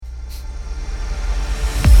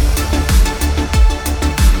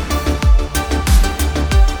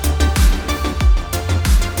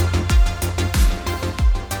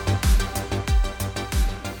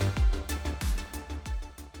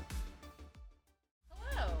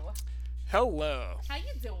Hello. How you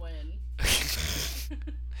doing?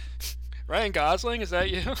 Ryan Gosling, is that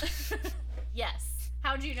you? Yes.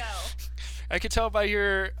 How'd you know? I could tell by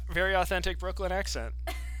your very authentic Brooklyn accent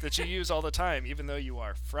that you use all the time, even though you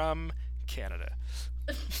are from Canada.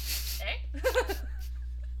 Eh?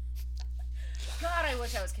 God, I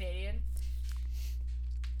wish I was Canadian.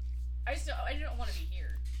 I don't want to be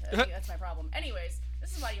here. That's my problem. Anyways,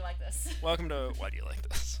 this is why you like this. Welcome to Why Do You Like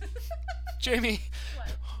This? Jamie,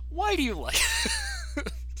 What? why do you like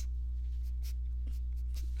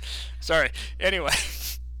Sorry. Anyway,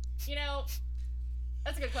 You know,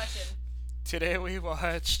 that's a good question. today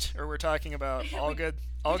we're talking about all We- good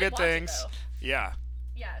we did watch it, things. though. Yeah.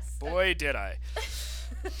 Yes. Boy, did I.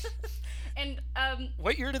 And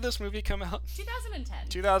What year did this movie come out? 2010.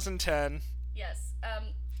 2010. Yes.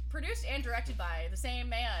 Produced and directed by the same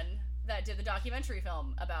man that did the documentary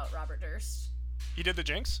film about Robert Durst. You did the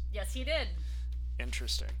Jinx? Yes, he did.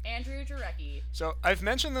 Interesting. Andrew Jarecki. So I've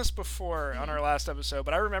mentioned this before on our last episode,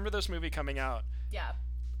 but I remember this movie coming out, Yeah.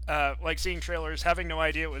 like seeing trailers, having no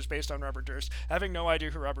idea it was based on Robert Durst, having no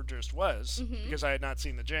idea who Robert Durst was because I had not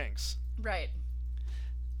seen the Jinx. Right.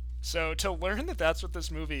 So to learn that that's what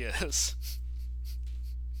this movie is,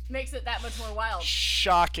 Makes it that much more wild.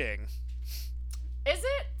 shocking. Is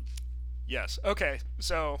it? Yes. Okay.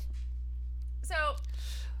 So So,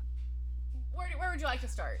 where would you like to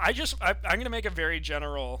start? I'm going to make a very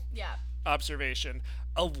general Yeah. observation.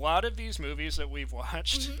 A lot of these movies that we've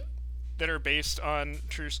watched Mm-hmm. that are based on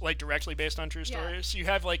directly based on true Yeah. stories. You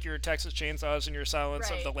have like your Texas Chainsaws and your Silence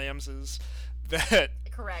of Right. the Lambses that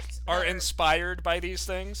Correct. are inspired by these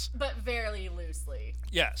things. But very loosely.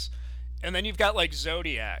 Yes. And then you've got like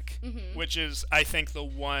Zodiac, Mm-hmm. which is I think the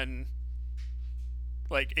one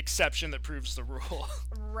like exception that proves the rule.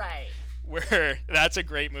 Right. Where that's a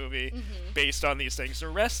great movie Mm-hmm. based on these things. The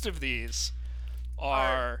rest of these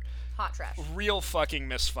are Hot trash. real fucking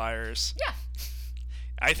misfires. Yeah.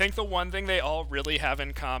 I think the one thing they all really have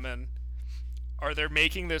in common are they're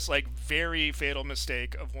making this like very fatal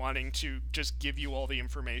mistake of wanting to just give you all the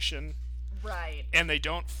information, Right. and they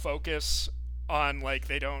don't focus on like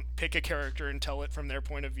they don't pick a character and tell it from their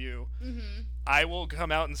point of view. Mm-hmm. I will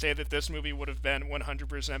come out and say that this movie would have been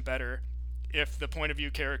 100% better if the point of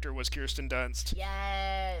view character was Kirsten Dunst.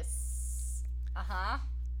 Yes. Uh-huh.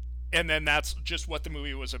 And then that's just what the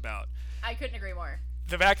movie was about. I couldn't agree more.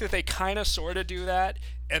 The fact that they kind of sort of do that,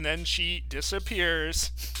 and then she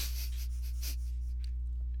disappears,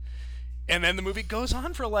 and then the movie goes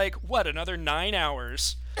on for like, what, another 9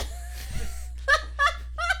 hours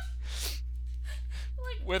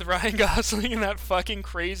Like, with Ryan Gosling in that fucking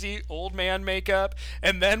crazy old man makeup,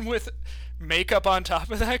 and then with makeup on top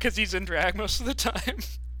of that because he's in drag most of the time,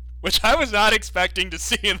 which I was not expecting to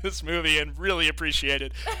see in this movie and really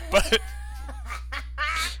appreciated. But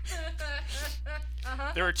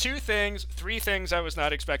there were three things I was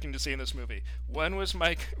not expecting to see in this movie. One was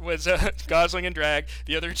Gosling in drag.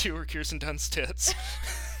 The other two were Kirsten Dunst's tits.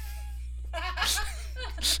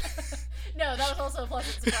 no, that was also a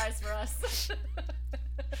pleasant surprise for us.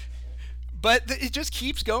 But it just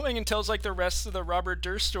keeps going and tells like the rest of the Robert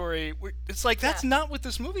Durst story. It's like that's Yeah. not what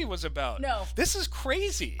this movie was about. No. This is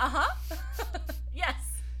crazy. Uh-huh. Yes.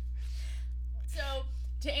 So,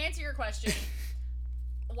 to answer your question,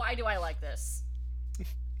 why do I like this?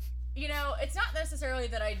 You know, it's not necessarily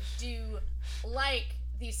that I do like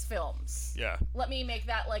these films. Yeah. Let me make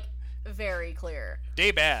that, like, very clear.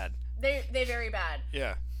 They bad. They very bad.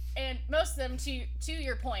 Yeah. And most of them, to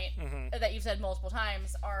your point, that you've said multiple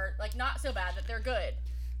times, are, like, not so bad that they're good.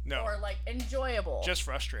 No. Or, like, enjoyable. Just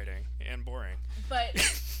frustrating and boring. But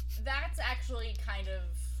that's actually kind of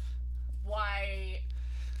why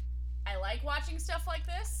I like watching stuff like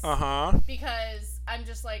this. Uh-huh. Because I'm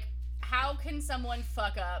just like, how can someone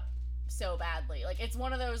fuck up so badly? Like, it's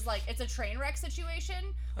one of those, like, it's a train wreck situation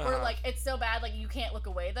where, Uh-huh. like, it's so bad, like, you can't look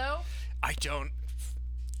away, though. I don't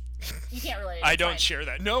You can't relate. I It's don't fine. share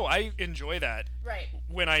that. No, I enjoy that Right.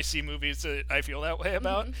 when I see movies that I feel that way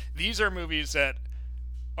about. These are movies that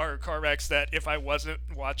are car wrecks that if I wasn't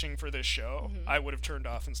watching for this show, I would have turned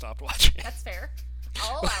off and stopped watching. That's fair.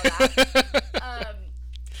 I'll allow that.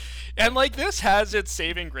 And like this has its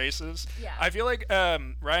saving graces. Yeah. I feel like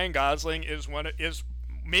Ryan Gosling is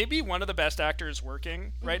maybe one of the best actors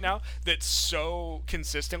working right now that so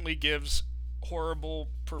consistently gives horrible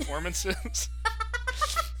performances.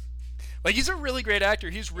 Like he's a really great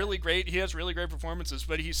actor. He's really great. He has really great performances,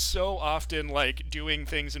 but he's so often like doing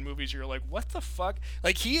things in movies you're like, what the fuck?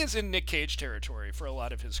 Like he is in Nick Cage territory for a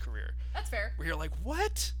lot of his career. That's fair. Where you're like,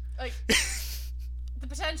 what? Like, the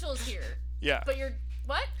potential is here. Yeah. But you're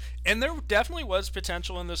What? And there definitely was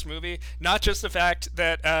potential in this movie. Not just the fact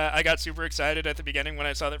that I got super excited at the beginning when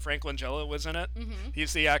I saw that Frank Langella was in it. Mm-hmm.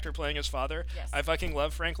 He's the actor playing his father. Yes. I fucking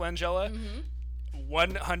love Frank Langella. Mm-hmm.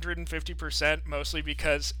 150%, mostly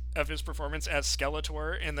because of his performance as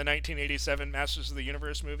Skeletor in the 1987 Masters of the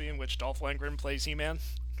Universe movie, in which Dolph Lundgren plays He-Man,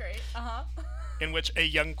 Great. Uh-huh. in which a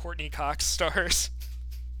young Courtney Cox stars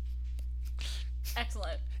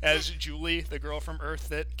Excellent. as Julie, the girl from Earth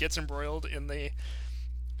that gets embroiled in the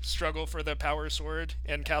struggle for the Power Sword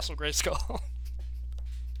in Castle Grayskull.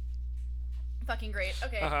 Fucking great.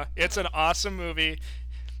 Okay. It's an awesome movie.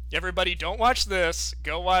 Everybody, don't watch this.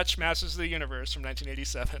 Go watch Masters of the Universe from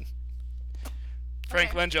 1987. Frank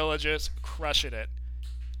Okay. Langella just crushing it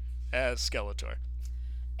as Skeletor.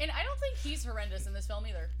 And I don't think he's horrendous in this film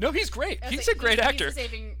either. No, he's great. I was He's like, a great actor. He's a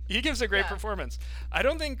saving... He gives a great Yeah. performance. I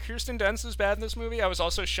don't think Kirsten Dunst is bad in this movie. I was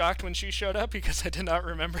also shocked when she showed up because I did not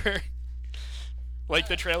remember like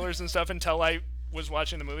the trailers and stuff until I was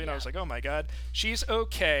watching the movie, and I was like, oh my god. She's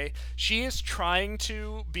okay. She is trying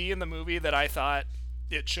to be in the movie that I thought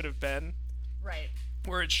it should have been, Right.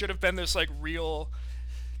 where it should have been this like real,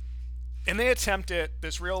 and they attempt it,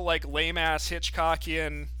 this real like lame ass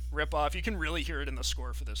Hitchcockian ripoff. You can really hear it in the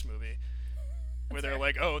score for this movie, where they're fair.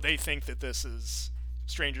 like, oh, they think that this is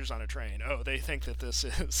Strangers on a Train. Oh, they think that this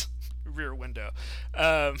is Rear Window.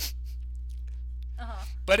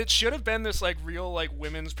 But it should have been this like real like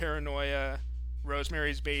women's paranoia,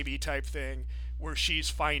 Rosemary's Baby type thing, where she's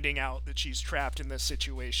finding out that she's trapped in this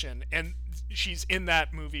situation, and she's in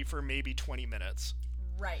that movie for maybe 20 minutes.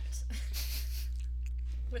 Right.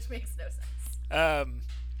 Which makes no sense.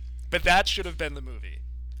 But that should have been the movie.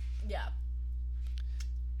 Yeah.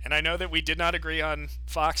 And I know that we did not agree on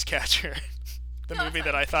Foxcatcher, the No, movie it's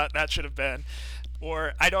that fine. I thought that should have been.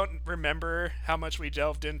 Or I don't remember how much we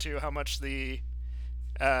delved into how much the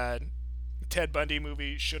Ted Bundy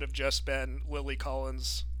movie should have just been Lily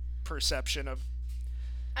Collins' perception of...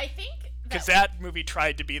 I think Because that movie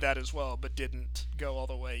tried to be that as well, but didn't go all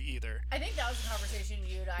the way either. I think that was a conversation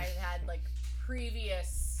you and I had like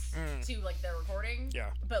previous to like the recording.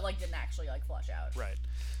 Yeah. But like didn't actually like flush out. Right.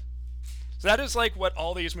 So that is like what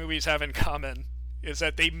all these movies have in common, is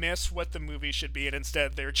that they miss what the movie should be, and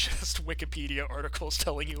instead they're just Wikipedia articles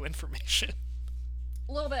telling you information.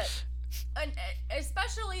 A little bit. And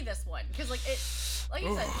especially this one, because like it, like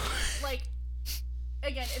you said, like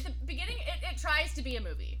again at the beginning it tries to be a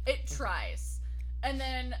movie. It tries, and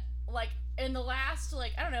then like in the last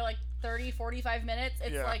like I don't know like 30-45 minutes,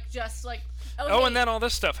 it's Yeah. like just like Oh, hey, and then all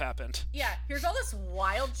this stuff happened. yeah, here's all this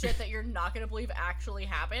wild shit that you're not gonna believe actually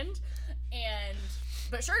happened,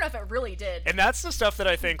 but sure enough, it really did. And that's the stuff that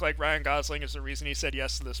I think like Ryan Gosling is the reason he said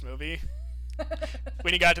yes to this movie.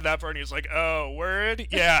 When he got to that part, he was like, "Oh, word,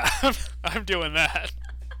 yeah, I'm doing that."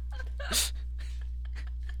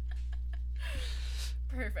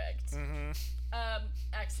 Perfect. Mm-hmm.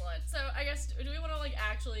 Excellent. So I guess do we want to like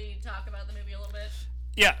actually talk about the movie a little bit?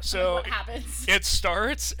 Yeah. So What happens? it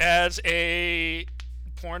starts as a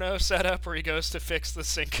porno setup where he goes to fix the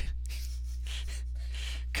sink.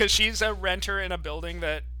 Because she's a renter in a building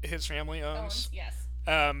that his family owns. Yes.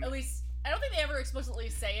 Um, At least I don't think they ever explicitly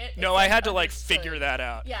say it. no, It's, I had to like understood. figure that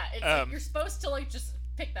out. Yeah, it's like you're supposed to like just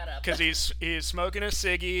pick that up. Because he's smoking a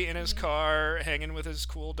ciggy in his Mm-hmm. car, hanging with his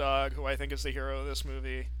cool dog, who I think is the hero of this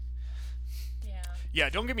movie. Yeah. Yeah,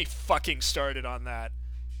 don't get me fucking started on that.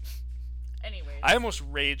 Anyways. I almost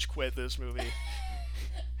rage quit this movie.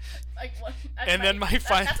 Like, what, And then my that's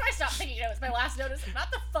fin- why I stopped taking notes. My last note is not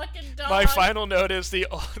the fucking dog. My final note is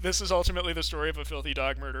this is ultimately the story of a filthy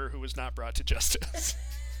dog murderer who was not brought to justice.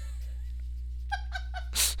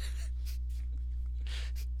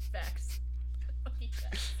 Facts. Fucking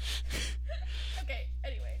facts. Okay.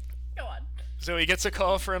 Anyway, go on. So he gets a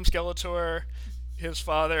call from Skeletor, his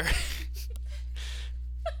father.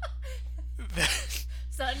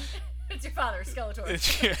 Son, it's your father, Skeletor.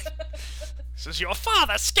 This is your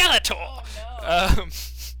father, Skeletor. Oh no.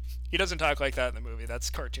 He doesn't talk like that in the movie.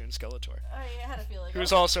 That's cartoon Skeletor. I had a feeling.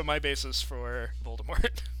 Who's also my basis for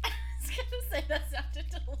Voldemort. I was gonna say that sounded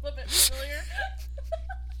a little bit familiar.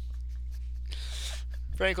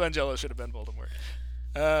 Frank Langella should have been Voldemort.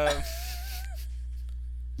 God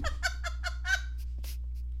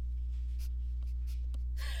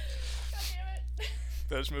damn it.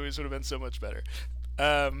 Those movies would have been so much better.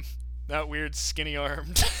 Not weird,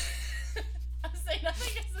 skinny-armed, I was saying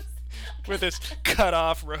nothing is this. with his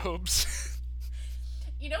cut-off robes.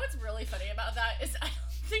 You know what's really funny about that is I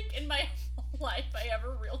don't think in my whole life I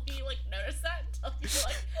ever really like noticed that until you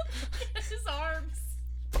like look at his arms.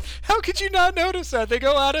 How could you not notice that? They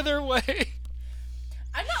go out of their way.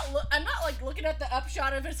 I'm not like looking at the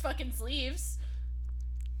upshot of his fucking sleeves.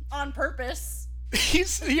 on purpose.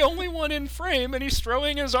 He's the only one in frame, and he's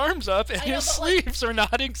throwing his arms up, and his sleeves are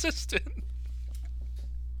non-existent.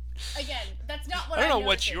 Again, that's not what I don't know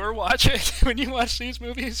what you're watching when you watch these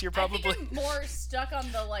movies. You're probably I think I'm more stuck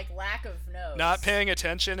on the lack of nose. Not paying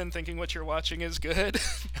attention and thinking what you're watching is good.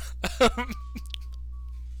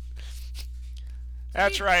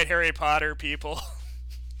 That's right, Harry Potter people.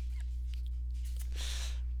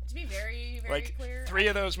 To be very, very clear, 3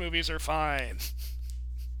 of those movies are fine.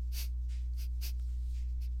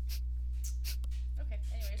 Okay.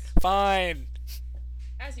 Anyways. Fine.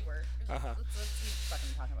 As you were. Uh-huh. Let's keep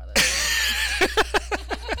fucking talking about this.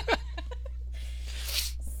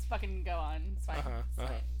 Let's fucking go on. It's fine.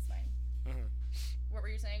 It's fine. What were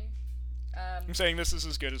you saying? I'm saying this is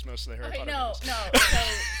as good as most of the Harry Potter movies. No. So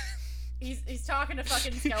he's talking to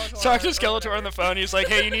fucking Skeletor. He's talking to Skeletor on the phone. He's like,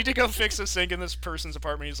 "Hey, you need to go fix a sink in this person's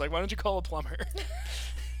apartment." He's like, "Why don't you call a plumber?"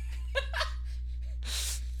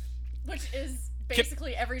 Which is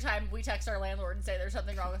basically every time we text our landlord and say there's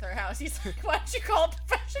something wrong with our house, he's like, "Why don't you call a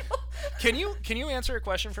professional?" Can you answer a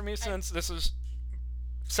question for me, since this is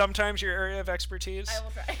sometimes your area of expertise? I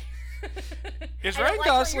will try. Is Ryan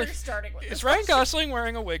Gosling is Ryan Gosling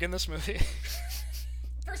wearing a wig in this movie?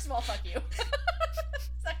 First of all, fuck you.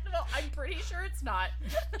 Second of all, I'm pretty sure it's not.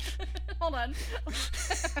 Hold on.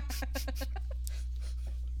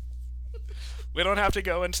 We don't have to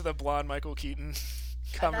go into the blonde Michael Keaton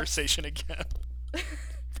conversation again.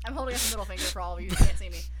 I'm holding up a middle finger for all of you who can't see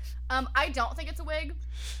me. I don't think it's a wig.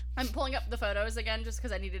 I'm pulling up the photos again just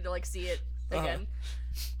because I needed to see it again.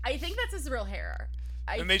 I think that's his real hair.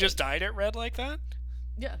 And they just dyed it red like that?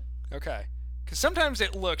 Yeah. Okay. Because sometimes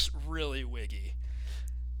it looks really wiggy.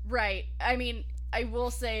 Right. I mean, I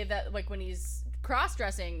will say that when he's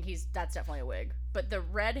cross-dressing, that's definitely a wig. But the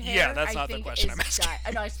red hair, yeah, that's I not think the question is I'm asking.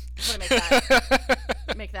 I know. I just want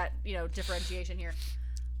to make that differentiation here.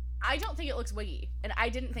 I don't think it looks wiggy, and I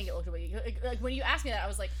didn't think it looked wiggy. Like when you asked me that, I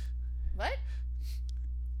was like, "What?"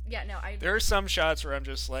 Yeah, no. There are some shots where I'm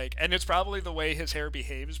just like, and it's probably the way his hair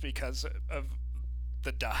behaves because of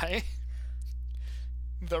the dye,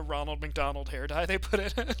 the Ronald McDonald hair dye they put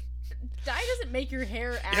in it. Dye doesn't make your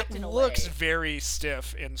hair act in a way. It looks very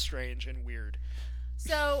stiff and strange and weird.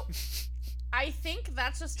 So, I think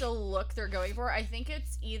that's just a look they're going for. I think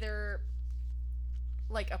it's either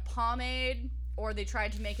a pomade, or they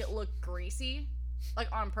tried to make it look greasy,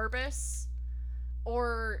 on purpose,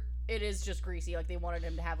 or it is just greasy. They wanted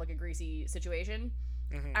him to have a greasy situation.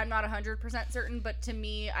 Mm-hmm. I'm not 100% certain, but to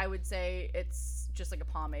me, I would say it's just a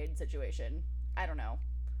pomade situation. I don't know.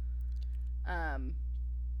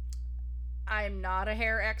 I'm not a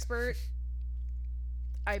hair expert.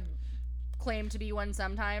 I claim to be one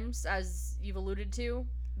sometimes, as you've alluded to,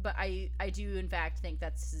 but I do in fact think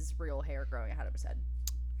that's his real hair growing out of his head.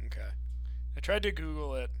 Okay. I tried to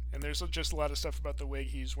Google it, and there's just a lot of stuff about the wig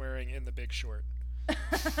he's wearing in The Big Short.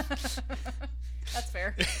 That's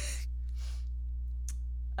fair.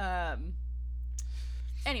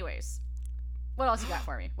 Anyways, what else you got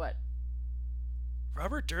for me? What?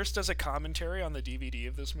 Robert Durst does a commentary on the DVD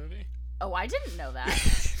of this movie. Oh, I didn't know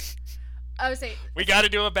that. I would say we got to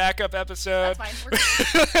do a backup episode. That's fine.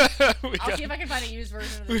 I'll see if I can find a used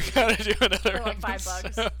version of this. We got to do another for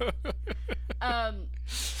 $5.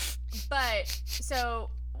 But so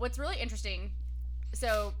what's really interesting?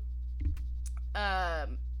 So,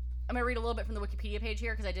 I'm gonna read a little bit from the Wikipedia page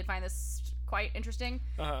here because I did find this quite interesting.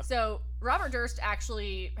 Uh-huh. So Robert Durst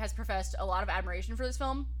actually has professed a lot of admiration for this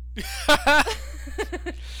film.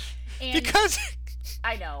 And because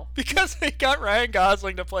I know. Because they got Ryan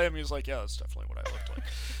Gosling to play him, he was like, "Yeah, that's definitely what I looked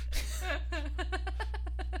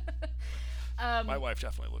like." My wife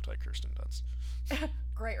definitely looked like Kirsten Dunst.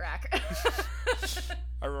 Great rack.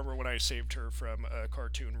 I remember when I saved her from a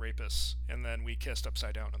cartoon rapist, and then we kissed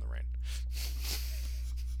upside down in the rain.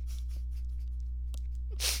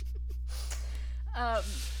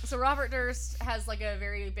 So Robert Durst has a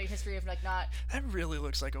very big history of not. That really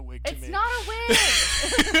looks like a wig to me. It's not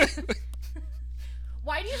a wig.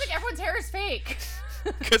 Why do you think everyone's hair is fake?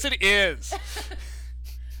 Because it is.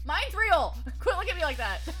 Mine's real. Quit looking at me like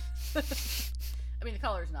that. I mean, the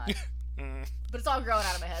color's not. But it's all growing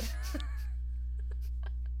out of my head.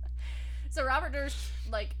 So Robert Durst,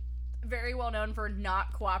 very well known for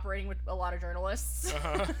not cooperating with a lot of journalists.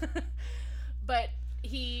 Uh-huh. But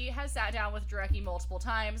he has sat down with Jarecki multiple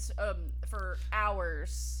times for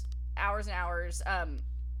hours and hours.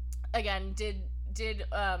 Again, did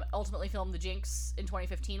ultimately film The Jinx in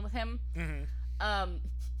 2015 with him. Mm-hmm.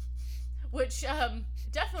 Which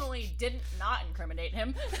definitely didn't not incriminate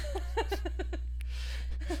him.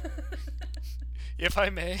 If I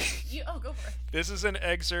may, Go for it. this is an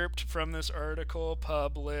excerpt from this article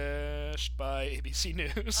published by ABC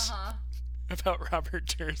News about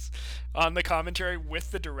Robert Durst on the commentary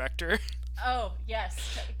with the director. Oh,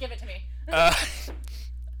 yes. Give it to me.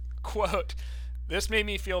 Quote, "This made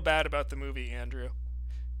me feel bad about the movie, Andrew."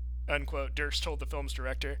 Unquote. Durst told the film's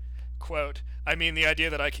director. Quote, "I mean, the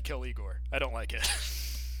idea that I could kill Igor. I don't like it."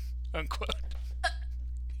 Unquote.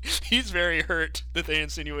 He's very hurt that they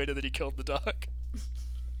insinuated that he killed the dog.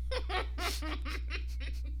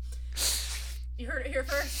 You heard it here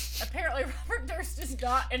first. Apparently, Robert Durst is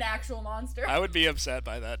not an actual monster. I would be upset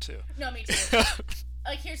by that, too. No, me too.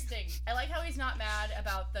 Like, here's the thing. I like how he's not mad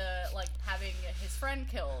about having his friend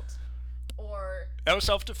killed. Or... That was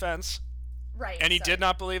self-defense. Right. And he did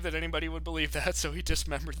not believe that anybody would believe that, so he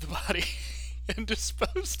dismembered the body and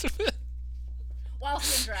disposed of it.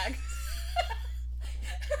 Whilst in drag.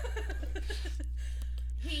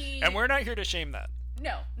 And we're not here to shame that.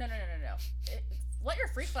 No. Let your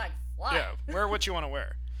freak flag fly. Yeah, wear what you want to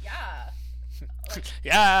wear. Yeah.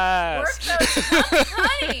 Yes! Work those cups,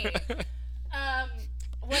 honey!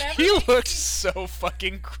 Whatever. He looks so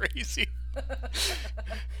fucking crazy.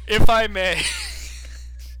 If I may.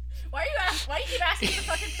 Why do you keep asking for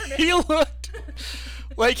fucking permission? He looked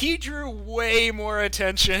like he drew way more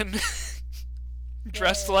attention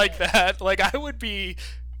dressed like that. Like, I would be,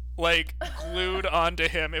 glued onto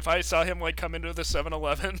him if I saw him, come into the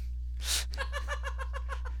 7-Eleven.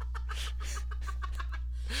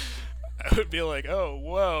 I would be like, oh,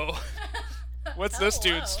 whoa. What's this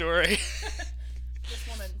dude's story? This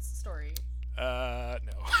woman's story. No.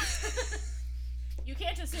 You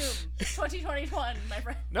can't assume. It's 2021, my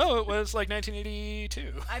friend. No, it was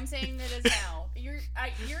 1982. I'm saying that it is now. You're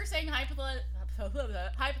saying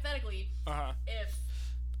hypothetically, if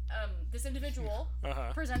this individual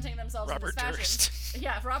presenting themselves Robert in this fashion, Durst.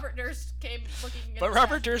 Yeah, if Robert Durst came looking. But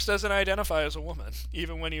Robert Durst doesn't identify as a woman,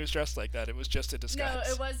 even when he was dressed like that. It was just a disguise.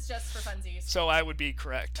 No, it was just for funsies. So I would be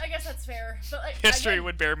correct. I guess that's fair, but history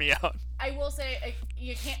would bear me out. I will say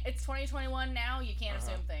you can't. It's 2021 now. You can't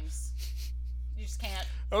assume things. You just can't.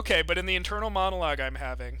 Okay, but in the internal monologue I'm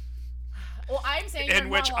having, well, I'm saying in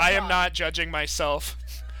which I am not judging myself,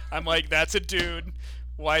 I'm like, that's a dude.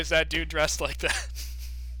 Why is that dude dressed like that?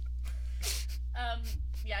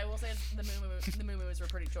 Yeah, I will say the moo-moos were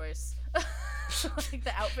pretty choice. Like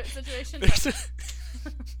the outfit situation.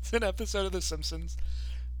 It's an episode of The Simpsons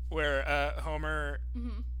where Homer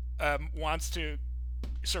wants to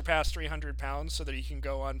surpass 300 pounds so that he can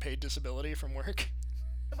go on paid disability from work.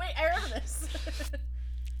 Wait, I remember this.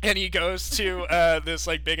 And he goes to this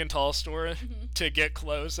big and tall store to get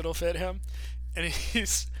clothes that'll fit him, and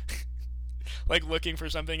he's looking for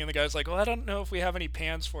something, and the guy's like, "Well, I don't know if we have any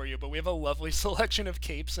pants for you, but we have a lovely selection of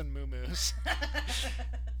capes and moo-moos."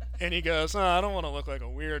 And he goes, "Oh, I don't want to look like a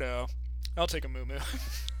weirdo. I'll take a moo-moo."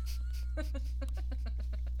 God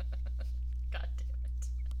damn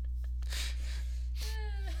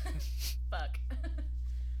it. Fuck.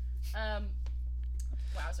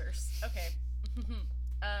 Wowzers. Okay.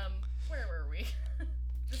 Where were we?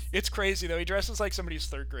 It's crazy though. He dresses like somebody's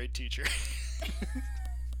third grade teacher.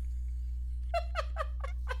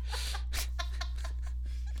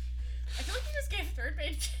 I feel like you just gave third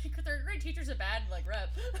grade teachers a bad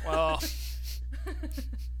rep. Well,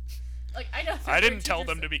 I know. I didn't tell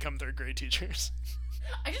them to become third grade teachers.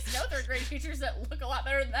 I just know third grade teachers that look a lot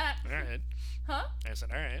better than that. All right. Huh? I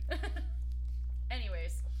said, all right.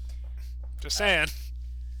 Anyways. Just saying.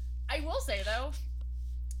 I will say though,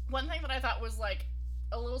 one thing that I thought was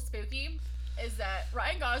a little spooky is that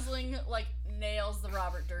Ryan Gosling nails the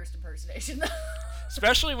Robert Durst impersonation.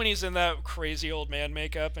 Especially when he's in that crazy old man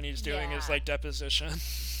makeup and he's doing his deposition.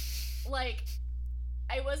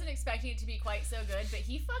 I wasn't expecting it to be quite so good, but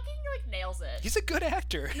he fucking nails it. He's a good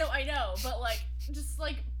actor. No, I know, but just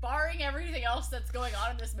barring everything else that's going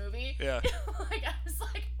on in this movie, yeah. I was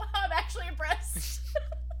wow, I'm actually impressed.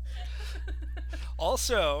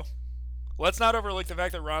 Also, let's not overlook the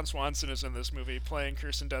fact that Ron Swanson is in this movie playing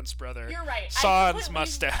Kirsten Dunst's brother. You're right. Sans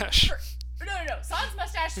mustache. No. Sans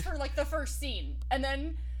mustache for the first scene, and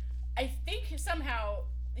then I think somehow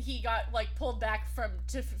he got pulled back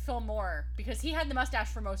to film more because he had the mustache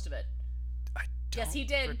for most of it. I don't yes, he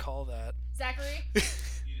did. recall that. Zachary? He did.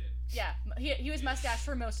 Yeah, he was mustache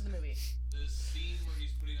for most of the movie. The scene where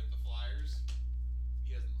he's putting up the flyers,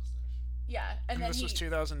 he has a mustache. Yeah, and then this was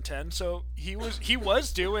 2010, so he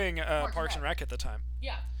was doing Parks and Rec at the time.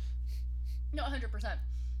 Yeah. No, 100%.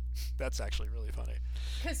 That's actually really funny.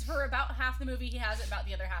 Because for about half the movie he has it, about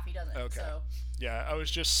the other half he doesn't. Okay. So yeah, I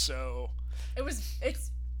was just so.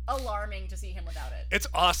 It's alarming to see him without it. It's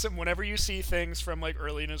awesome whenever you see things from like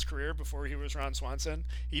early in his career before he was Ron Swanson.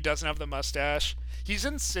 He doesn't have the mustache. He's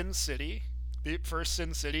in Sin City, the first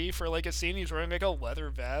Sin City, for like a scene. He's wearing like a leather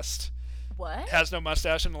vest, What? has no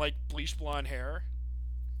mustache, and like bleached blonde hair.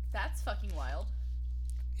 That's fucking wild.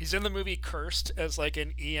 He's in the movie Cursed as like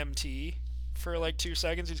an EMT for like 2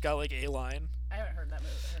 seconds. He's got like a line. I haven't heard that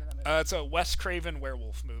movie. It's a Wes Craven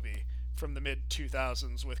werewolf movie from the mid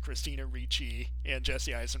 2000s with Christina Ricci and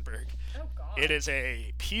Jesse Eisenberg. Oh god. It is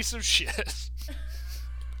a piece of shit. It's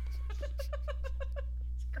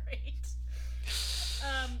great.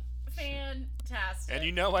 Fantastic. And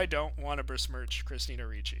you know I don't want to besmirch Christina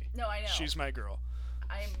Ricci. No, I know. She's my girl.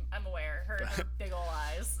 I'm aware. Her big ol'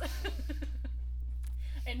 eyes.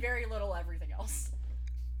 And very little everything else.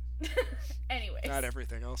 Anyways. Not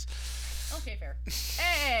everything else. Okay, fair.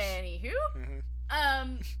 Anywho.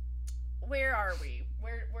 Where are we?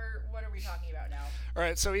 What are we talking about now?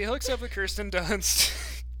 Alright, so he hooks up with Kirsten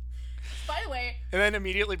Dunst. By the way, And then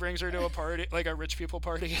immediately brings her to a party, like a rich people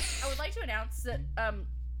party. I would like to announce that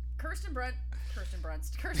Kirsten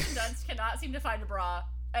Dunst cannot seem to find a bra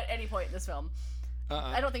at any point in this film.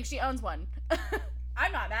 I don't think she owns one.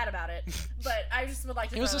 I'm not mad about it, but I just would like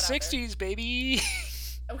to. It was throw the that out there. 60s, baby.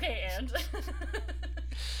 Okay, and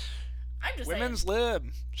I'm just Women's saying. lib.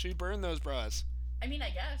 She burned those bras. I mean,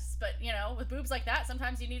 I guess, but you know, with boobs like that,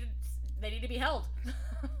 sometimes they need to be held.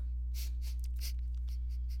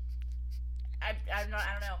 I don't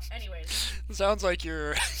know. Anyways, Sounds like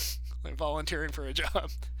you're like volunteering for a job.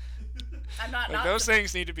 I'm not. Like not those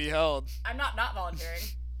things need to be held. I'm not volunteering.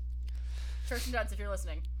 Kirsten Dunst, if you're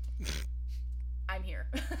listening, I'm here.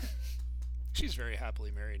 She's very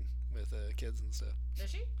happily married with kids and stuff. Is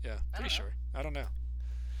she? Yeah, I pretty don't know. sure. I don't know.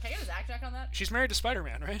 Can I get a Zach check on that? She's married to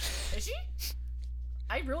Spider-Man, right? Is she?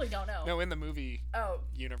 I really don't know. No, in the movie Oh.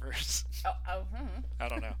 universe. I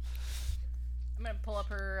don't know. I'm gonna pull up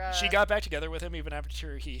her. She got back together with him even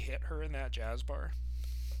after he hit her in that jazz bar.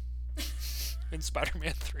 In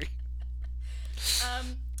Spider-Man 3.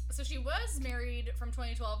 So she was married from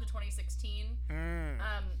 2012 to 2016.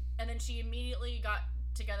 And then she immediately got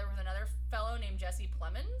together with another fellow named Jesse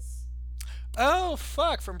Plemons, Oh,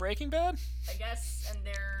 fuck, from Breaking Bad? I guess, and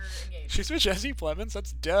they're engaged. She's with Jesse Plemons?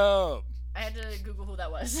 That's dope. I had to Google who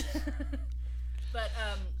that was. But,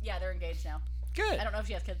 yeah, they're engaged now. Good. I don't know if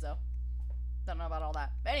she has kids, though. Don't know about all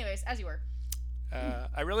that. But anyways, as you were.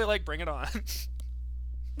 I really like Bring It On.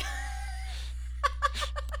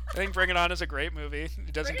 I think Bring It On is a great movie.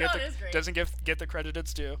 It doesn't Bring It get On is great. doesn't get the credit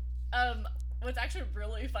it's due. What's actually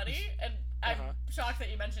really funny, and I'm shocked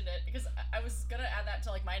that you mentioned it, because I was gonna add that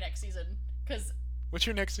to, like, my next season, because, What's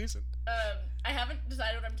your next season? I haven't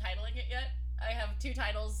decided what I'm titling it yet. I have 2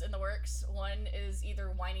 titles in the works. One is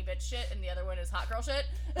either whiny bitch shit, and the other one is hot girl shit.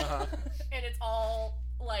 And it's all,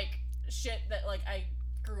 like, shit that, like, I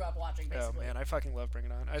grew up watching, basically. Oh man, I fucking love Bring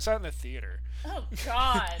It On. I saw it in the theater. Oh,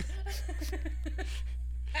 God.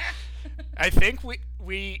 I think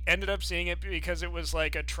we ended up seeing it because it was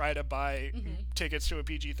like a try to buy tickets to a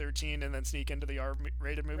PG-13 and then sneak into the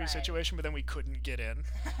R-rated movie Right. situation, but then we couldn't get in.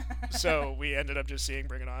 So we ended up just seeing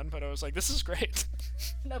Bring It On, but I was like, this is great.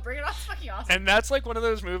 No, Bring It On's fucking awesome. And that's like one of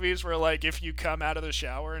those movies where like if you come out of the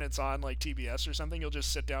shower and it's on like TBS or something, you'll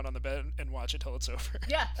just sit down on the bed and watch it till it's over.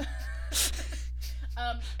 Yeah.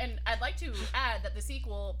 And I'd like to add that the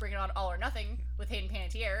sequel, Bring It On All or Nothing, with Hayden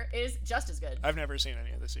Panettiere, is just as good. I've never seen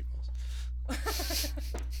any of the sequels.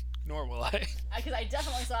 Nor will I. Because I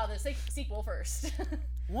definitely saw the sequel first.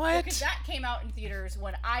 What? Because that came out in theaters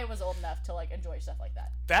when I was old enough to, like, enjoy stuff like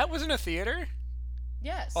that. That was in a theater?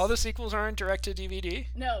 Yes. All the sequels aren't direct to DVD?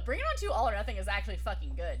 No, Bring It On 2 All or Nothing is actually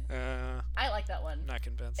fucking good. I like that one. Not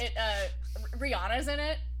convinced. Rihanna's in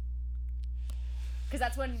it. Because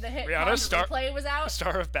that's when the hit Rihanna's Replay was out.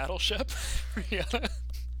 Star of Battleship? Rihanna?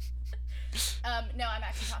 No, I'm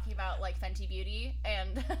actually talking about, like, Fenty Beauty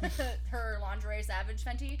and her lingerie Savage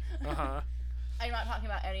Fenty. Uh-huh. I'm not talking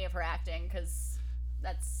about any of her acting, because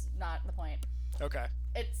that's not the point. Okay.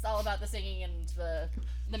 It's all about the singing and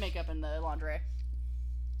the makeup and the lingerie.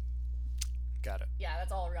 Got it. Yeah,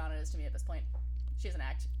 that's all Rihanna is to me at this point. She doesn't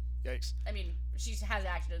act. Yikes. I mean, she has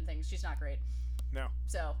acted in things. She's not great. No.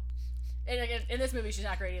 So, in this movie, she's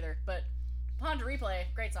not great either. But Honda Replay,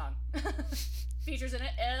 great song. Features in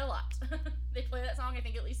it a lot. They play that song, I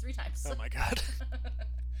think, at least 3 times. Oh my god.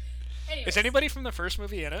 Anyways, Is anybody from the first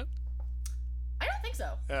movie in it? I don't think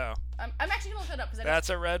so. Oh. I'm actually gonna look that up because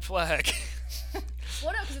That's a red flag.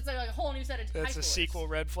 Well, no, because it's like a whole new set of high That's schoolers. a sequel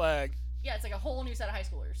red flag. Yeah, it's like a whole new set of high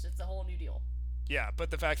schoolers. It's a whole new deal. Yeah,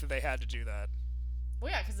 but the fact that they had to do that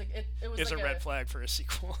Well, yeah, because it was is like a red flag for a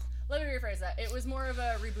sequel. Let me rephrase that. It was more of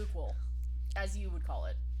a rebootquel, as you would call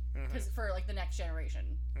it. because for like the next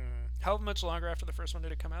generation. How much longer after the first one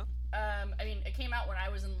did it come out? I mean, it came out when I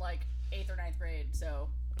was in like 8th or 9th grade, so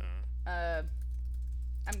I'm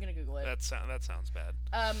gonna Google it. That sounds bad.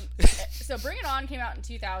 So Bring It On came out in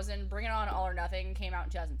 2000. Bring It On All or Nothing came out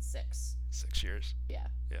in 2006. 6 years. Yeah.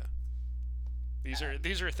 Yeah.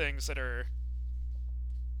 These are things that are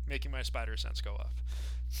making my spider sense go off.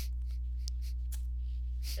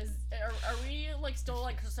 Are we like still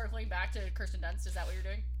like circling back to Kirsten Dunst? Is that what you're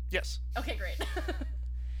doing? Yes. Okay, great.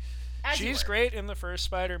 She's great in the first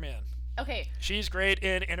Spider-Man. Okay. She's great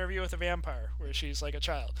in Interview with a Vampire, where she's like a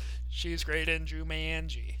child. She's great in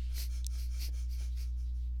Jumanji.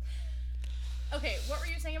 Okay, what were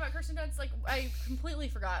you saying about Kirsten Dunst? Like, I completely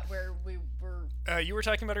forgot where we were. You were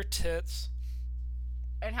talking about her tits.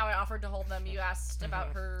 And how I offered to hold them. You asked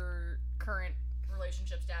about her current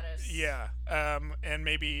relationship status. Yeah, and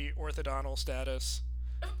maybe orthodontal status.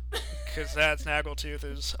 Because that snaggletooth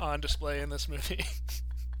is on display in this movie.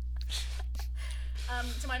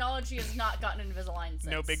 To my knowledge, she has not gotten Invisalign since.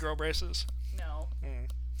 No big girl braces? No.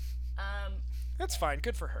 That's fine.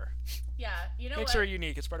 Good for her. Yeah, you know Makes what? her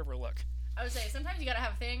unique. It's part of her look. I would say, sometimes you gotta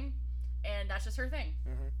have a thing, and that's just her thing.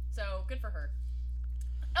 So, good for her.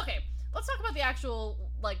 Okay, let's talk about the actual,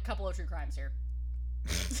 like, couple of true crimes here.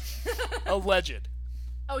 Alleged.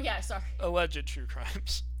 Oh, yeah, sorry. Alleged true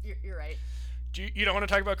crimes. You're right. You don't want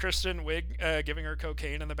to talk about Kristen Wiig giving her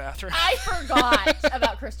cocaine in the bathroom? I forgot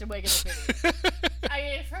about Kristen Wiig in this movie.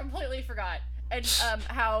 I completely forgot. And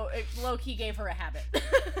how it low-key gave her a habit.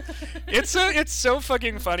 It's so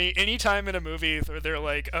fucking funny. Anytime in a movie where they're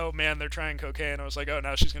like, oh man, they're trying cocaine, I was like, oh,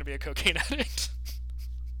 now she's going to be a cocaine addict.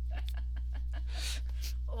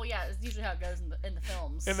 Well, yeah, it's usually how it goes in the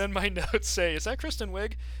films. And then my notes say, is that Kristen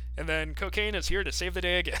Wiig? And then cocaine is here to save the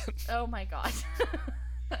day again. Oh my god.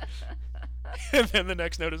 And then the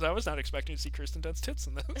next note is, I was not expecting to see Kristen Dunst's tits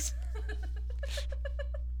in this.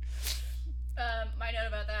 My note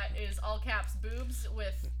about that is all caps boobs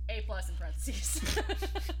with A+ in parentheses.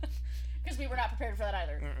 Because we were not prepared for that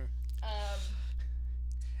either.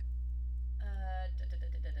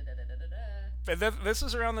 But this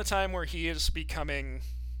is around the time where he is becoming...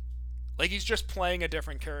 Like, he's just playing a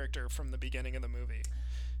different character from the beginning of the movie.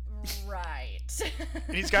 Right.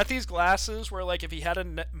 And he's got these glasses where, like, if he had a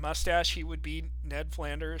mustache, he would be Ned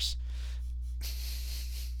Flanders.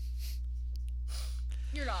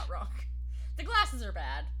 You're not wrong. The glasses are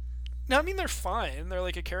bad. No, I mean, they're fine. They're,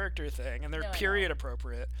 like, a character thing, and they're period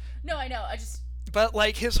appropriate. No, I know. I just... But,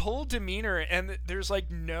 like, his whole demeanor, and there's,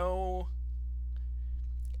 like, no...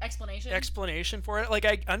 explanation for it. Like,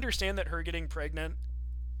 I understand that her getting pregnant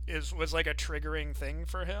was, like, a triggering thing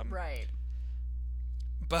for him. Right.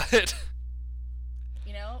 But...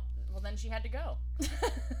 You know, well, then she had to go.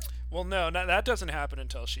 Well, no, that doesn't happen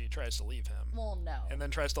until she tries to leave him. Well, no. And then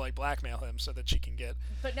tries to, like, blackmail him so that she can get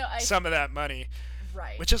some of that money.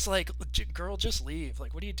 Right. Which is like, girl, just leave.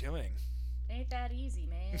 Like, what are you doing? Ain't that easy,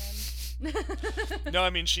 man. No, I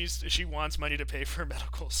mean, she wants money to pay for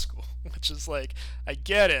medical school, which is like, I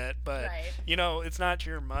get it, but, you know, it's not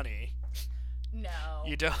your money. No.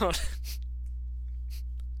 You don't.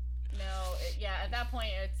 No, yeah, at that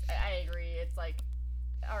point, I agree. It's like,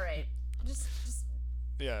 all right, just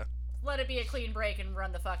yeah. Let it be a clean break and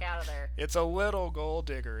run the fuck out of there. It's a little gold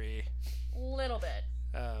diggery. Little bit.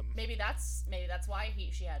 Maybe that's why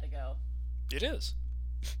she had to go. It is.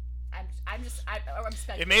 I'm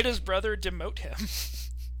speculating. It made his brother demote him.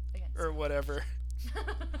 Or whatever.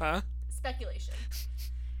 Huh? Speculation.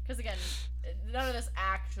 Because again, none of this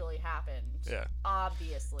actually happened. Yeah.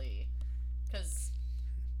 Obviously. Because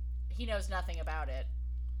he knows nothing about it.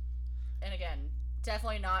 And again,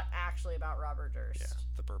 definitely not actually about Robert Durst. Yeah,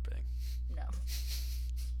 the burping. No.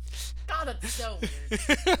 God, that's so weird.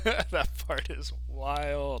 That part is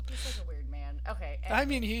wild. He's such a weird man. Okay. Anyway. I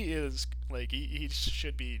mean, he is, like, he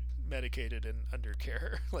should be medicated and under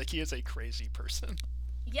care. Like, he is a crazy person.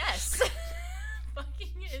 Yes. Fucking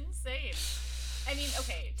insane. I mean,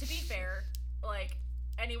 okay, to be fair, like,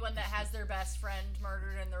 anyone that has their best friend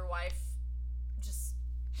murdered and their wife just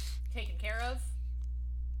taken care of,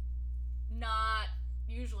 not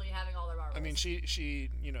usually having all their marbles. I mean, she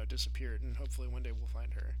disappeared, and hopefully one day we'll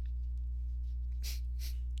find her.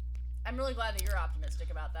 I'm really glad that you're optimistic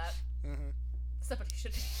about that. Mm-hmm. Somebody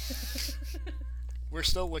should be. We're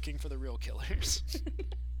still looking for the real killers.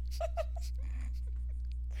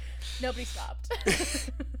 Nobody stopped.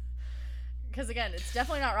 Because again, it's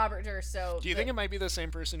definitely not Robert Durst. So do you think it might be the same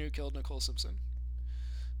person who killed Nicole Simpson?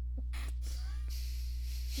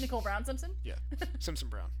 Nicole Brown Simpson? Yeah, Simpson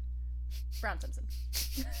Brown. Brown Simpson.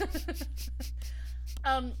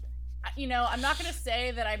 I'm not gonna say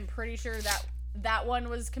that I'm pretty sure that that one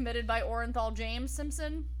was committed by Orenthal James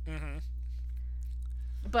Simpson. Mm-hmm.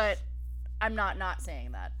 But I'm not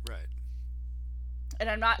saying that. Right. And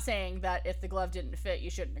I'm not saying that if the glove didn't fit, you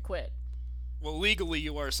shouldn't have quit. Well, legally,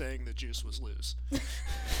 you are saying the juice was loose.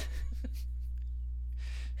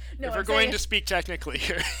 No, if we're going to speak technically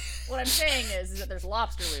here. What I'm saying is that there's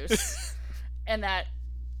lobster loose, and that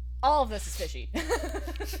all of this is fishy.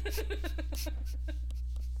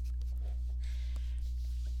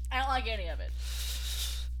 I don't like any of it.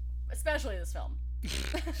 Especially this film.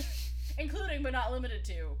 Including, but not limited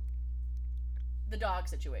to, the dog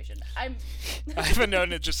situation. I have a note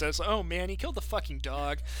and it just says, oh man, he killed the fucking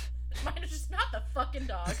dog. Mine is just not the fucking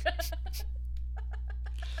dog.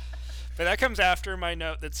 But that comes after my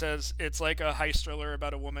note that says it's like a heist thriller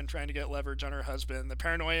about a woman trying to get leverage on her husband. The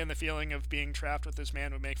paranoia and the feeling of being trapped with this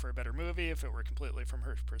man would make for a better movie if it were completely from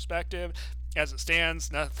her perspective. As it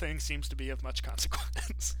stands, nothing seems to be of much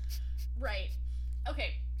consequence. Right.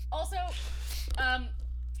 Okay. Also, I'm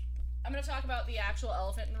going to talk about the actual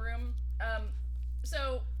elephant in the room.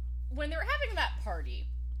 So, when they were having that party...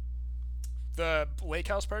 The lake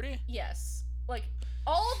house party? Yes. Like,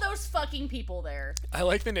 all of those fucking people there. I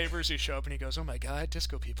like the neighbors who show up and he goes, oh my god,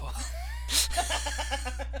 disco people.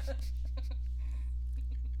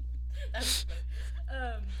 That's funny.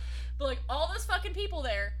 But, like, all those fucking people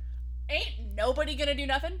there, ain't nobody gonna do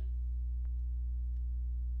nothing?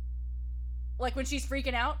 Like, when she's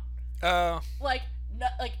freaking out? Oh. Like, no,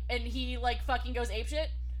 like, and he, like, fucking goes apeshit?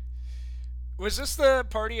 Was this the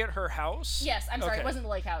party at her house? Yes, I'm sorry, Okay. It wasn't the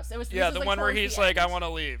lake house. It was Yeah, this the was, like, one where towards he's the like, I end. want to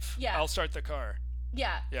leave. Yeah. I'll start the car.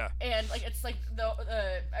 Yeah. Yeah. And, like, it's like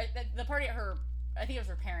the party at her, I think it was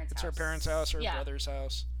her parents' It's house. her parents' house, her Yeah. brother's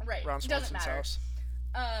house. Right. Ron Doesn't Swanson's matter. house.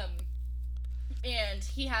 And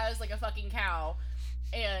he has, like, a fucking cow,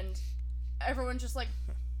 and everyone's just like,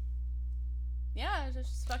 yeah,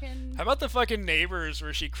 just fucking... How about the fucking neighbors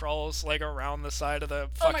where she crawls like around the side of the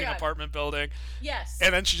Oh my fucking God. apartment building Yes.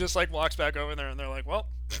 and then she just like walks back over there and they're like, well,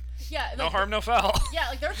 Yeah. no like, harm, no foul. Yeah,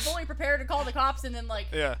 like, they're fully prepared to call the cops, and then, like,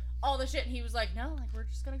 Yeah. all the shit, and he was like, no, like, we're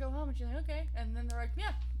just gonna go home, and she's like, okay. And then they're like,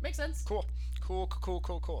 yeah, makes sense. Cool.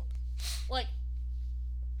 Like,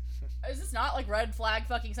 is this not, like, red flag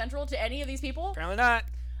fucking central to any of these people? Apparently not.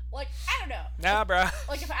 Like, I don't know. Nah, bruh.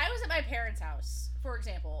 Like, if I was at my parents' house, for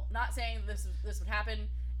example, not saying this would happen,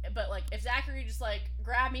 but, like, if Zachary just, like,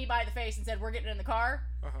 grabbed me by the face and said, we're getting in the car,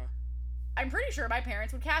 Uh-huh. I'm pretty sure my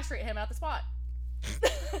parents would castrate him at the spot.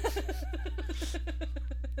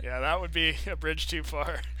 Yeah, that would be a bridge too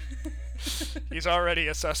far. He's already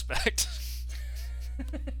a suspect. A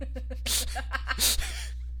suspect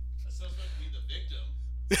would be the victim.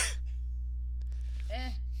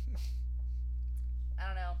 I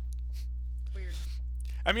don't know. Weird.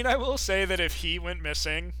 I mean, I will say that if he went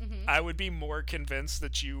missing, Mhm. I would be more convinced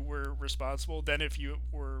that you were responsible than if you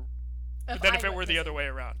were If than I if it went were the other missing. way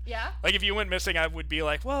around. Yeah? Like if you went missing, I would be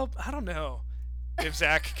like, well, I don't know if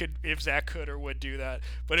Zach could or would do that.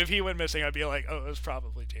 But if he went missing, I'd be like, oh, it was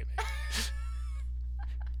probably Jamie.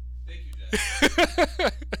 Thank you,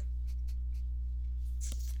 Jack.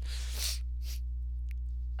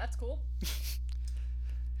 That's cool. It's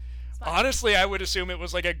fine. Honestly, I would assume it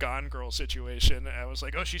was like a Gone Girl situation. I was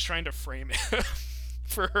like, oh, she's trying to frame him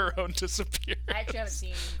for her own disappearance. I actually haven't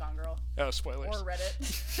seen Gone Girl Oh, spoilers. or read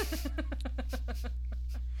it.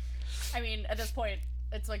 I mean, at this point,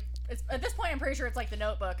 I'm pretty sure it's like The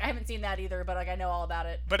Notebook. I haven't seen that either, but, like, I know all about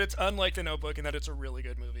it. But it's unlike The Notebook in that it's a really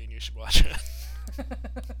good movie and you should watch it.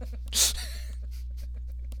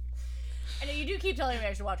 I know you do keep telling me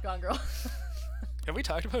I should watch Gone Girl. Have we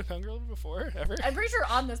talked about Gone Girl before, ever? I'm pretty sure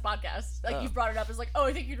on this podcast, like, Oh. you've brought it up as like, oh,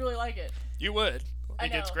 I think you'd really like it. You would. I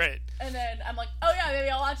Like, it's know. great. And then I'm like, oh yeah, maybe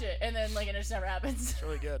I'll watch it. And then, like, it just never happens. It's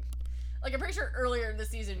really good. Like, I'm pretty sure earlier this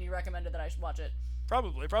season you recommended that I should watch it.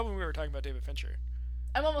 Probably we were talking about David Fincher.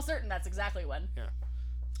 I'm almost certain that's exactly when. Yeah.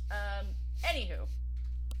 Anywho.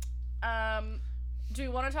 Do we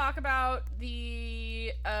want to talk about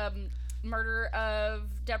the, murder of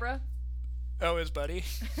Deborah? Oh, his buddy,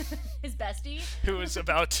 His bestie? who was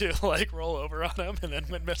about to like roll over on him and then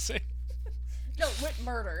went missing. No, went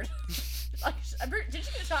murdered. Like, did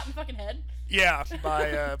she get shot in the fucking head? Yeah,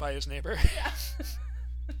 by his neighbor. Yeah.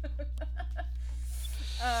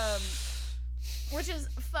 Which is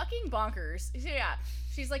fucking bonkers. So yeah,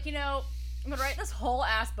 she's like, I'm gonna write this whole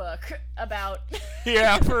ass book about...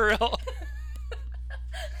 Yeah, for real.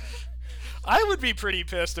 I would be pretty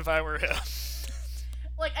pissed if I were him.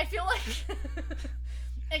 Like, I feel like,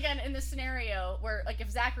 again, in this scenario where, like, if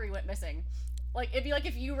Zachary went missing, like, it'd be like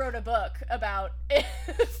if you wrote a book about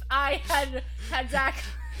if I had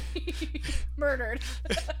Zachary murdered.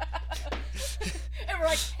 And we're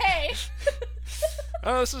like, hey,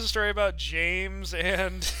 Oh, this is a story about James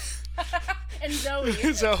and And Zoe.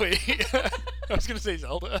 Zoe. I was gonna say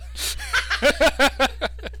Zelda. Yeah,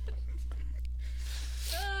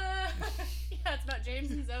 it's about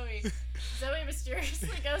James and Zoe. Zoe mysteriously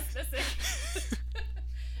goes missing.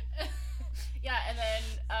 Yeah, and then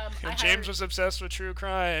James was obsessed with true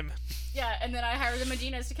crime. Yeah, and then I hired the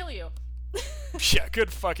Medinas to kill you. Yeah,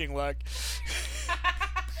 good fucking luck.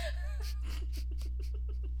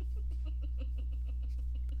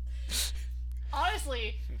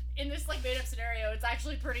 Honestly, in this like made up scenario, it's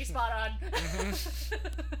actually pretty spot on.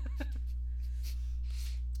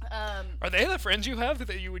 Are they the friends you have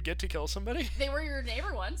that you would get to kill somebody? They were your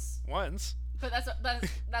neighbor once, Once. but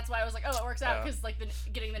that's why I was like, oh, it works out Oh. because like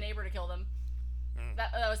getting the neighbor to kill them.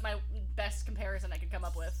 That was my best comparison I could come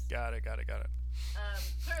up with. Got it. Clearly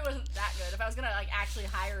wasn't that good. If I was gonna like actually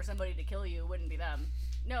hire somebody to kill you, it wouldn't be them.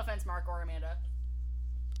 No offense, Mark or Amanda.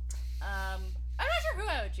 I'm not sure who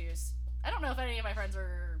I would choose. I don't know if any of my friends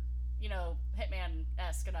are,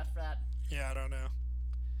 Hitman-esque enough for that. Yeah, I don't know.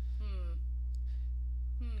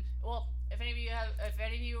 Well, if any of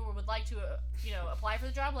you would like to, apply for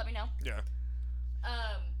the job, let me know. Yeah.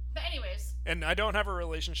 But anyways. And I don't have a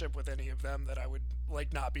relationship with any of them that I would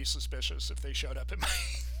like not be suspicious if they showed up at my.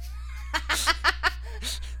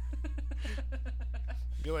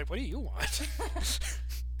 Be like, what do you want?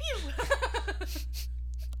 Pew.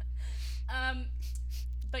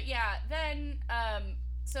 But yeah, then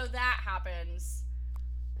so that happens,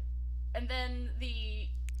 and then the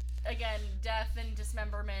death and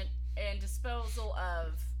dismemberment and disposal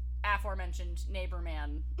of aforementioned neighbor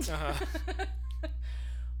man,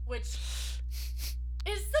 which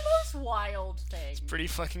is the most wild thing. Pretty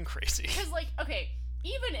fucking crazy. Because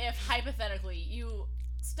even if hypothetically you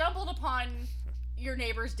stumbled upon your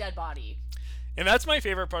neighbor's dead body. And that's my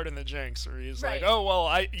favorite part in the Jinx, where he's Right. like, "Oh well,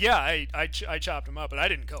 I chopped him up, but I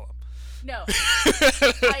didn't kill him." No,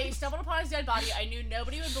 I stumbled upon his dead body. I knew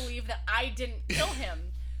nobody would believe that I didn't kill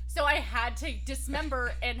him, so I had to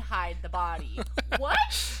dismember and hide the body.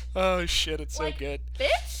 What? Oh shit, it's so good.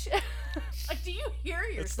 Bitch. Do you hear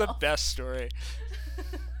yourself? It's the best story.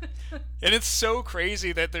 And it's so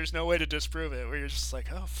crazy that there's no way to disprove it, where you're just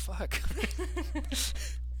like, oh fuck.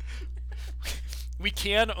 We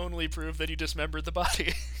can only prove that he dismembered the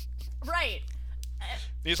body. Right.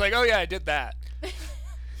 He's like, oh yeah, I did that.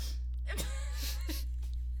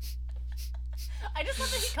 I just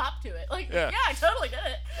love that he copped to it. Yeah. I totally did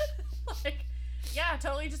it. I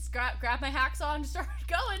totally just grabbed my hacksaw and just started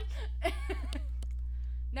going.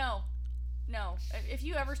 No. If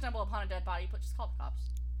you ever stumble upon a dead body, just call the cops.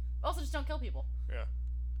 Also, just don't kill people. Yeah.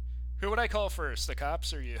 Who would I call first, the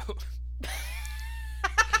cops or you?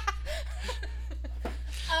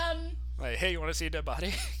 Like, hey, you want to see a dead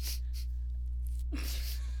body?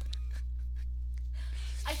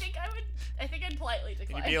 I think I'd politely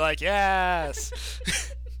decline. You'd be like,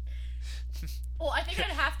 yes. Well, I think I'd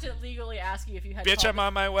have to legally ask you if you had. Bitch, I'm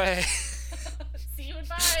on my way. See you in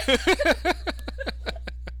 5.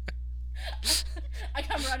 I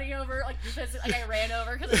come running over, I ran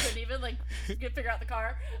over because I couldn't even figure out the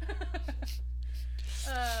car.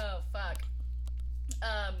 Oh fuck.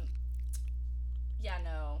 Yeah,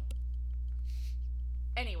 no.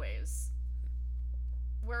 Anyways,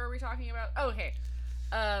 where are we talking about? Oh, okay.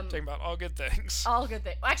 Talking about all good things. All good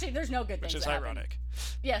things. Well, actually, there's no good things. Which is that happen. ironic.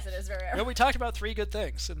 Yes, it is very ironic. No, we talked about 3 good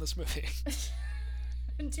things in this movie.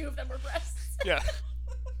 And 2 of them were breasts. Yeah.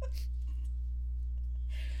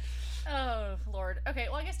 Oh, Lord. Okay,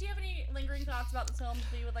 well, I guess do you have any lingering thoughts about this film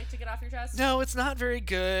that you would like to get off your chest? No, it's not very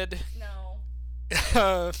good.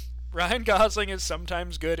 No. Ryan Gosling is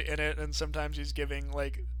sometimes good in it, and sometimes he's giving,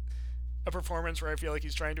 a performance where I feel like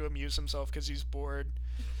he's trying to amuse himself because he's bored.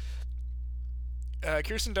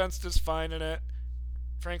 Kirsten Dunst is fine in it.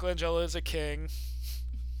 Frank Langella is a king.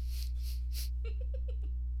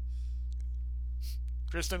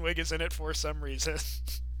 Kristen Wiig is in it for some reason.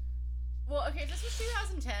 Well, okay, this was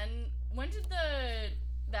 2010. When did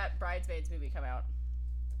that Bridesmaids movie come out?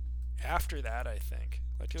 After that, I think.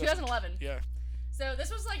 2011. Yeah. So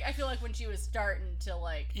this was I feel like when she was starting to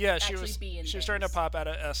yeah, actually she was be in she was things. starting to pop out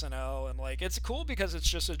of SNL, and it's cool because it's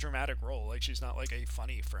just a dramatic role. She's not a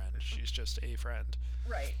funny friend. She's just a friend.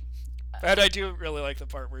 Right. And I do really like the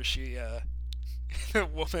part where she the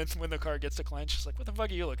woman, when the car gets declined, she's like, what the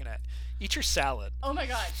fuck are you looking at? Eat your salad. Oh my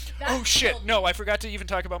god. That Oh shit, killed me. no, I forgot to even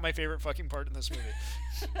talk about my favorite fucking part in this movie.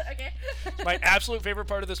 Okay. My absolute favorite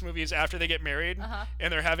part of this movie is after they get married Uh-huh.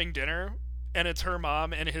 and they're having dinner, and it's her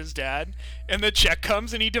mom and his dad, and the check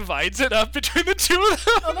comes and he divides it up between the 2 of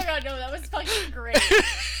them. Oh my god, no, that was fucking great.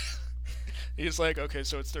 He's like, okay,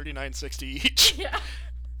 so it's $39.60 each. Yeah.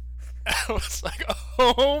 I was like,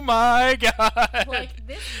 oh my god. Like,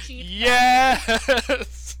 this cheap.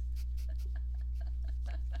 Yes.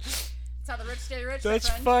 That's how the rich stay rich. That's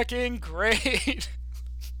my friend. fucking great.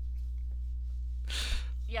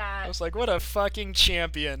 Yeah. I was like, what a fucking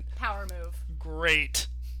champion. Power move. Great.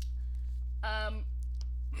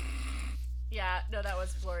 Yeah, no, that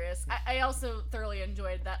was glorious. I also thoroughly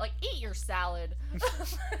enjoyed that. Like, eat your salad.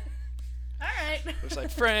 Alright. It was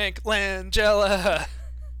like Frank Langella.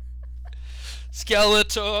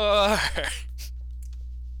 Skeletor.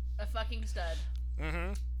 A fucking stud.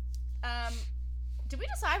 Mm-hmm. Did we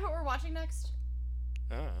decide what we're watching next?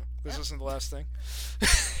 Oh, this isn't the last thing.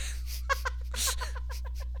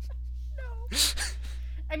 No.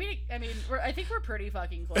 I mean, I think we're pretty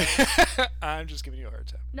fucking close. I'm just giving you a hard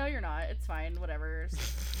time. No, you're not. It's fine. Whatever.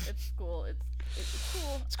 It's cool. It's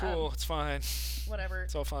cool. It's cool. It's fine. Whatever.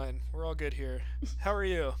 It's all fine. We're all good here. How are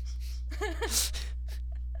you?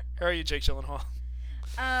 How are you, Jake Gyllenhaal?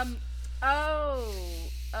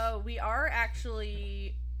 We are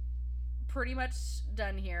actually pretty much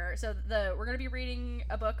done here. So we're gonna be reading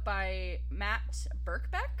a book by Matt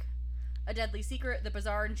Birkbeck, A Deadly Secret: The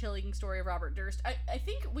Bizarre and Chilling Story of Robert Durst. I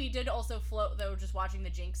think we did also float, though, just watching The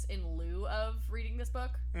Jinx in lieu of reading this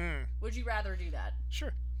book. Would you rather do that?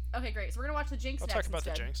 Sure. Okay, great. So we're gonna watch The Jinx I'll next talk about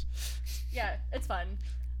instead. the Jinx. Yeah, it's fun.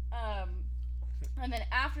 And then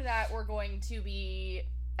after that, we're going to be,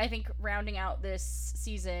 I think, rounding out this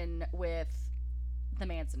season with The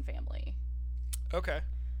Manson Family. Okay.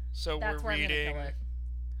 So That's we're where reading. I'm gonna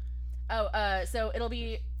kill it. So it'll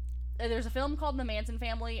be. There's a film called The Manson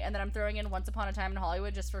Family, and then I'm throwing in Once Upon a Time in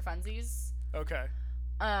Hollywood just for funsies. Okay.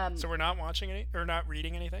 So we're not watching any or not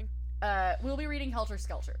reading anything? We'll be reading Helter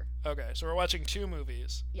Skelter. Okay. So we're watching 2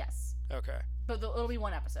 movies. Yes. Okay. But it'll be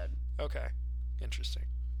 1 episode. Okay. Interesting.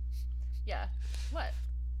 Yeah. What?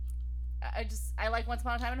 I like Once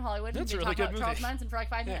Upon a Time in Hollywood. That's a and really talk good about Charles movie. Manson for like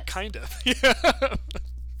 5 Yeah, minutes. kind of. Yeah.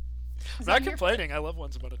 I'm not I'm here for complaining. I love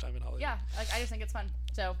Once Upon a Time in Hollywood. Yeah, like I just think it's fun.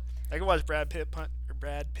 So I can watch Brad Pitt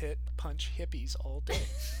punch hippies all day.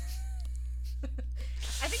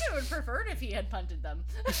 I think I would prefer it if he had punted them.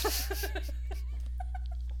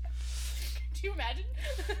 Do you imagine?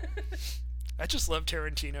 I just love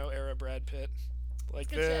Tarantino era Brad Pitt, like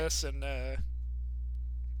Good this and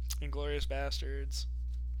Inglourious Bastards.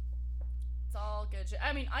 It's all good shit.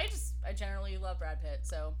 I mean, I generally love Brad Pitt.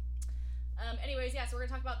 So, anyways, yeah. So we're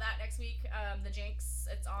gonna talk about that next week. The Jinx.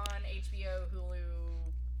 It's on HBO,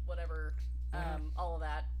 Hulu, whatever. All of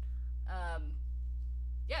that.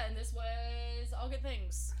 Yeah, and this was All Good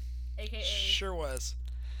Things, aka Sure was.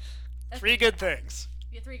 That's 3 good things.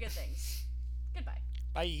 Yeah, 3 good things. Goodbye.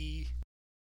 Bye.